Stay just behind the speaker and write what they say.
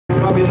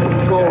I'll be in the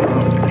control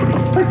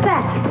room. What's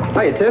that?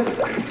 Hiya, Tiff.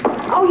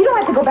 Oh, you don't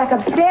have to go back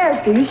upstairs,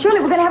 do you?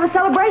 Surely we're going to have a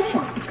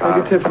celebration.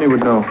 Maybe Tiffany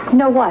would know.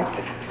 Know what?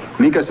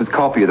 Mikos'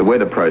 copy of the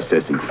weather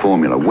processing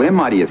formula. Where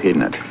might he have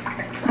hidden it?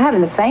 I haven't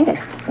the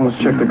faintest. Well,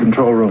 let's check the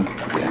control room.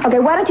 Okay,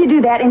 why don't you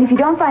do that? And if you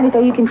don't find it, though,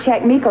 you can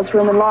check Miko's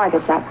room when Laura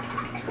gets up.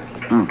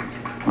 Oh,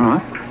 all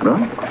right. Well,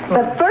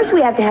 But first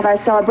we have to have our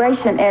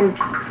celebration and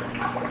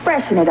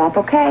freshen it up,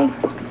 okay?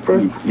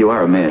 you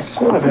are a mess.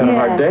 Well, I've had a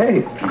hard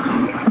day.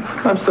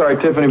 I'm sorry,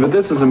 Tiffany, but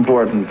this is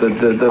important.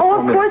 Oh,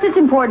 of course it's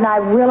important. I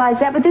realize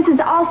that, but this is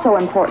also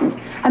important.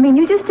 I mean,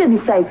 you just didn't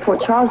save Port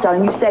Charles,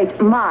 darling. You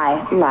saved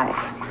my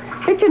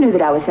life. Victor knew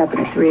that I was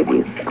helping the three of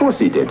you. Of course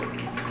he did.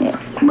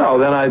 Yes. Well,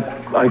 then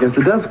I guess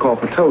it does call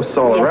for toasts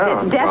all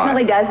around. Yes, it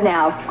definitely does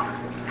now.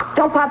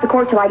 Don't pop the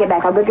cork till I get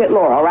back. I'll go get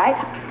Laura, all right?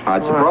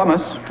 It's a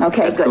promise.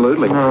 Okay,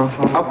 Absolutely. good.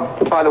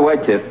 Oh, by the way,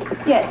 Tiff,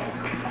 Yes.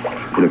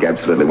 you look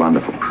absolutely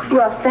wonderful.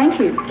 Well, thank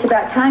you. It's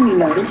about time you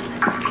noticed.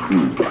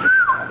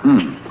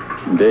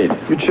 Indeed.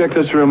 You check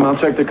this room, I'll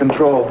check the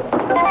control.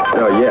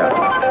 Oh, yeah.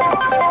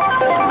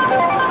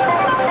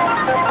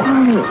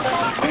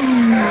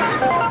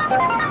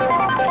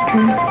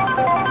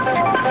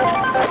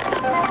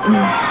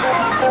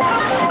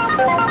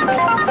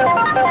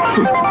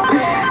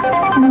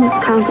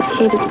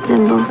 Complicated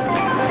symbols.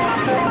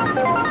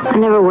 I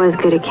never was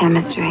good at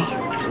chemistry.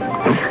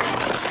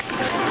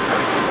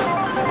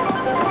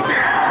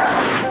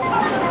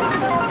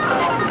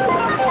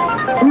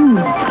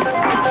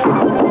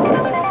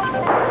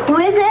 Who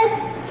is it?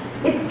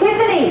 It's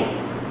Tiffany.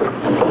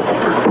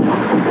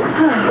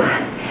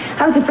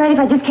 I was afraid if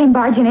I just came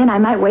barging in, I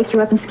might wake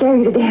you up and scare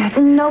you to death.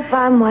 Nope,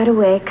 I'm wide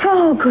awake.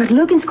 Oh, good.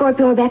 Luke and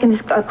Scorpio are back in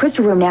this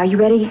crystal room now. Are you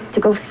ready to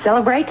go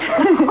celebrate?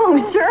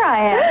 Oh, sure I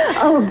am.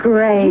 Oh,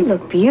 great. You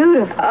look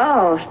beautiful.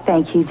 Oh,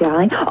 thank you,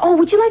 darling. Oh,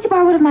 would you like to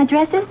borrow one of my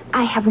dresses?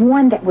 I have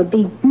one that would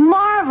be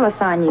marvelous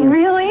on you.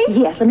 Really?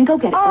 Yes, let me go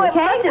get it. Oh,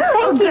 okay? it's gorgeous.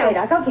 Thank you. Great.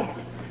 I'll go get it.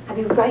 I'll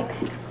be right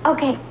back.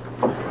 Okay.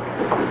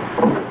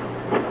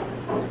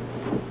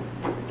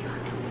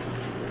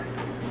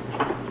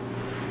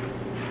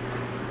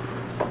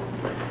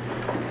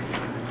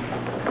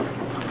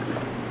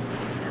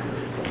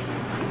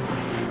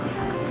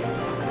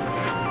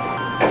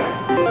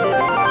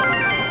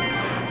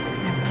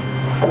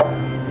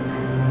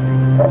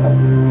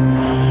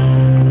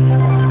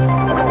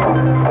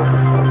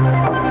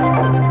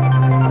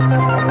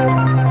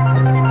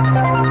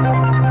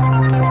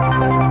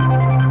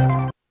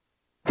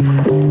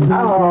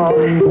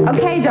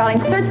 Okay,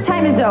 darling. Search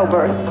time is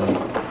over.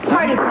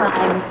 Party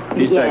time.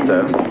 You say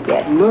so.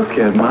 Yes. Look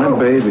at my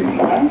baby.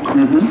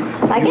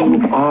 Like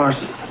it? You are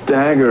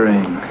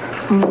staggering.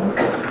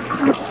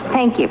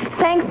 Thank you.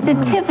 Thanks to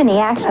Tiffany,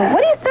 actually.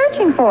 What are you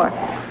searching for?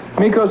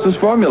 Mikos'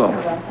 formula.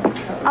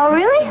 Oh,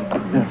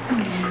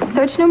 really?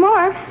 Search no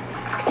more.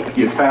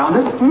 You found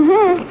it?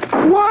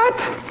 What?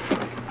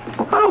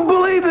 I don't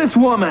believe this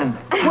woman.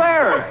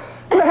 Where?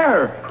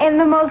 Where? In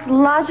the most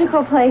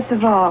logical place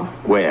of all.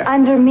 Where?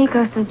 Under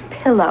Mikos's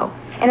pillow.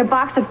 In a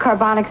box of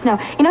carbonic snow.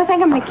 You know, I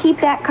think I'm going to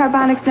keep that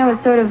carbonic snow as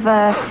sort of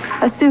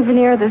a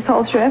souvenir of this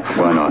whole trip.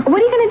 Why not?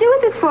 What are you going to do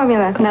with this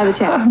formula now that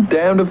you have? I'm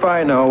damned if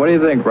I know. What do you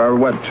think, Robert?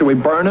 What, should we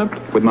burn it?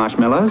 With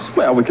marshmallows?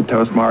 Well, we could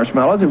toast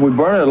marshmallows. If we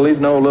burn it, at least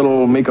no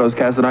little Mikos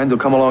Cassadines will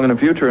come along in the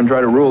future and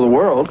try to rule the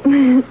world.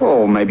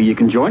 Or maybe you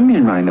can join me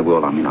in running the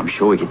world. I mean, I'm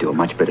sure we could do a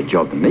much better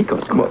job than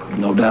Mikos could. Well,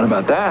 no doubt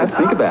about that. Let's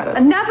think about it.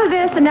 Enough of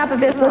this, enough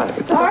of this.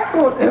 Let's start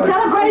the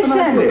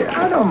celebration.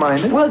 I don't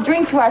mind it. We'll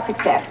drink to our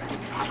success.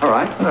 All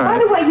right. By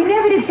the way, you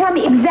never did tell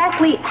me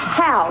exactly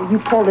how you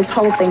pulled this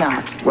whole thing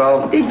off.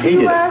 Well, Did he you,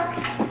 did it.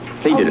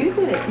 He did you it.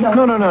 did it.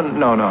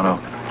 No.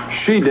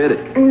 She did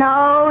it.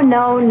 No.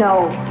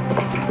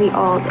 We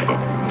all did it.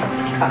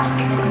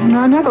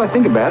 No, now that I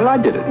think about it, I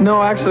did it.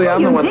 No, actually, I'm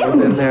You the one that was in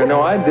didn't. there.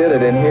 No, I did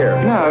it in here.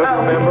 No.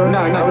 Remember? No.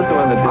 I was the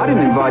one that did I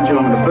didn't invite you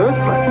along in the first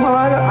place.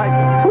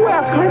 Well, who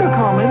asked her to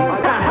call me?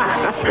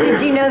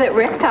 Did you know that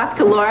Rick talked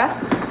to Laura?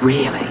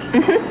 Really?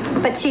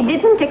 But she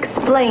didn't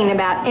explain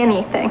about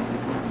anything.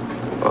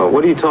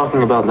 What are you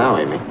talking about now,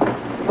 Amy?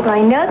 Well,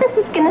 I know this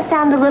is going to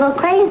sound a little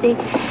crazy,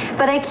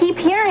 but I keep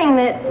hearing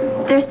that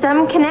there's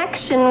some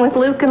connection with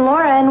Luke and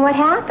Laura and what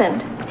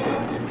happened.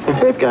 If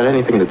they've got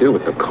anything to do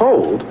with the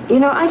cold... You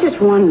know, I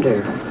just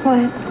wonder. What?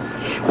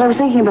 Well, I was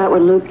thinking about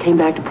when Luke came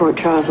back to Port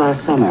Charles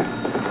last summer.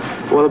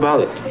 What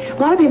about it? A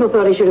lot of people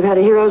thought he should have had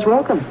a hero's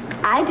welcome.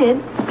 I did.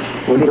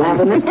 Maybe he'll have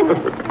one this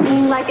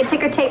time. Like a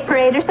ticker tape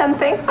parade or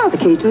something? Oh, the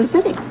keys to the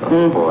city.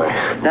 Oh, boy.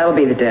 That'll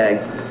be the day.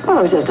 Well,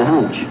 it was just a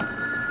hunch.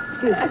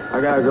 I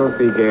gotta go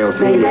see Gail.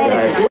 See you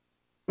later.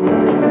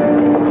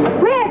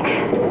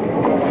 Rick!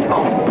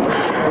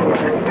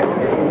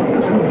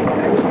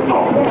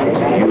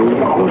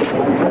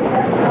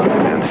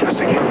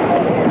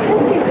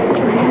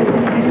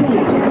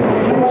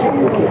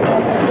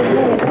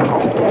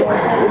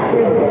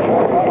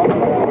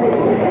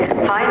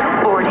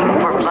 Final boarding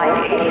for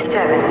Flight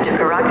 87 to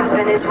Caracas,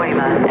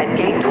 Venezuela at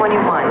Gate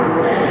 21.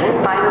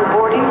 Final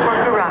boarding for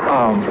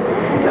Caracas.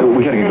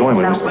 We gotta get going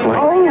with this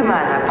plane.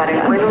 Llamada para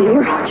el vuelo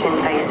número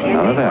 87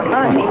 None of that.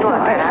 destino a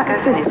Caracas,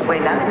 Caracas,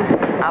 Venezuela,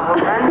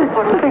 abordando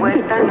por la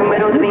puerta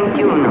número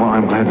 21. Well,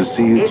 I'm glad to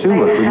see you, too.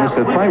 If we miss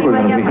that flight, we're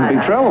going to be in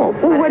big trouble.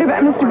 Well, what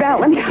about Mr.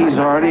 Ballant? He's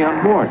already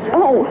on board.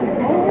 Oh,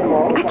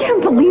 I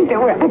can't believe that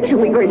we're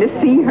actually going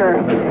to see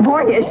her.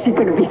 Boy, is she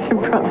going to be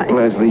surprised.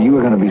 Leslie, you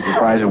are going to be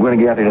surprised. We're going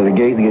to get out there to the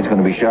gate, and the gate's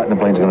going to be shut, and the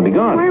plane's going to be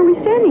gone. Why are we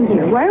standing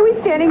here? Why are we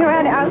standing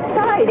around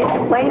outside? It's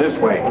the plane. This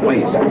way,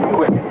 please.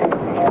 Quick.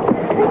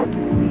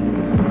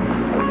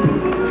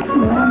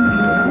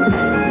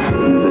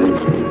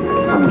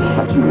 Someone's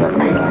touching that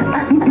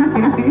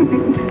way.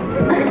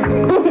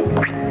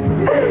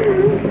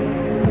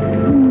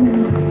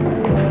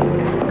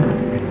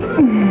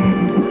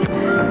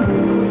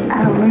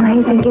 Are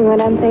you thinking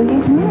what I'm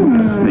thinking?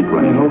 Sneak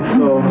one. I hope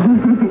so.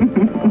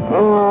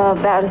 Oh,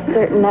 about a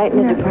certain night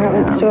in a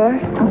department store.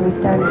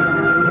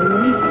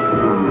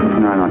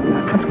 No, not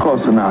yet. That's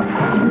close enough.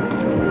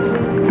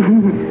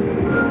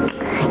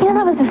 You know,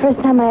 that was the first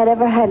time I had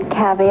ever had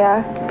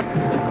caviar.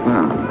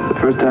 Well, The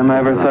first time I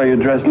ever saw you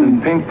dressed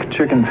in pink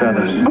chicken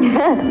feathers.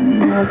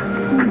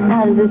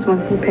 How does this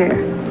one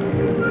compare?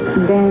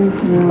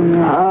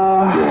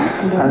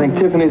 I think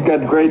Tiffany's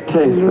got great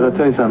taste, but I'll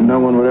tell you something. No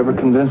one would ever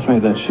convince me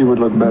that she would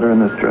look better in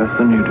this dress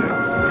than you do.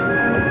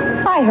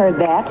 I heard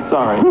that.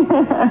 Sorry.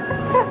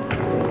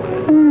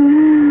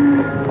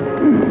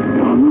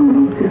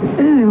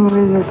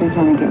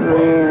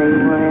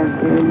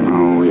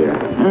 oh, yeah.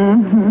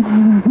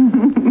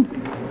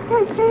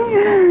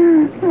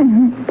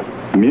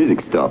 The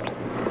music stopped.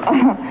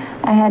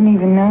 I hadn't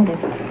even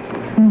noticed.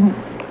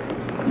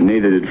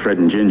 Neither did Fred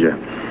and Ginger.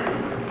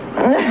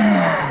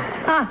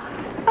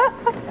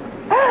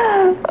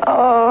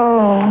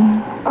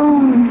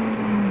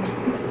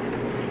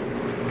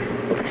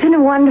 It's been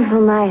a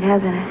wonderful night,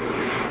 hasn't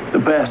it? The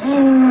best.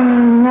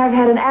 I've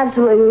had an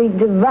absolutely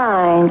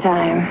divine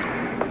time.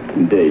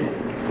 Indeed.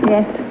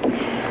 Yes.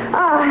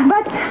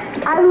 But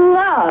I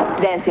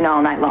love dancing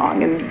all night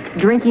long and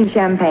drinking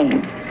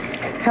champagne.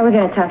 How are we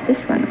going to top this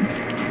one?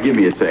 Give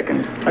me a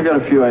second. I got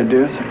a few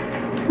ideas.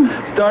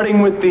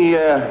 Starting with the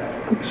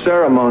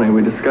ceremony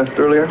we discussed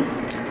earlier.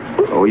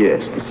 Oh,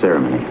 yes, the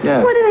ceremony.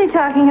 Yeah. What are they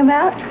talking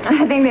about?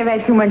 I think they've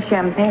had too much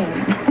champagne.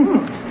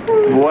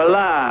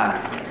 Voila,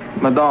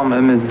 Madame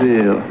et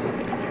Monsieur.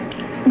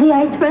 The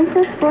Ice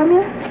Princess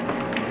formula?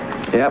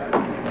 Yep.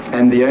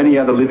 And the only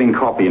other living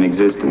copy in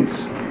existence.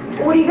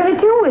 What are you going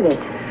to do with it?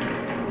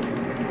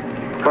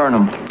 Burn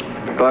them.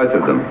 Both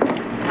of them.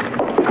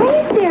 Are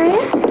you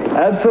serious?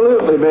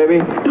 Absolutely,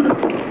 baby.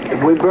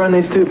 If we burn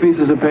these two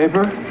pieces of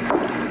paper,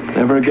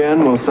 never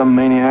again will some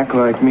maniac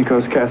like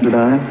Mikos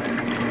Cassadine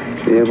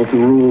be able to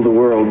rule the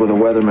world with a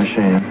weather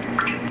machine.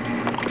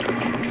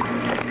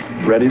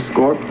 Ready,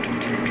 Scorp?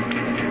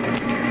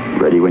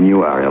 Ready when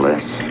you are,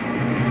 LS.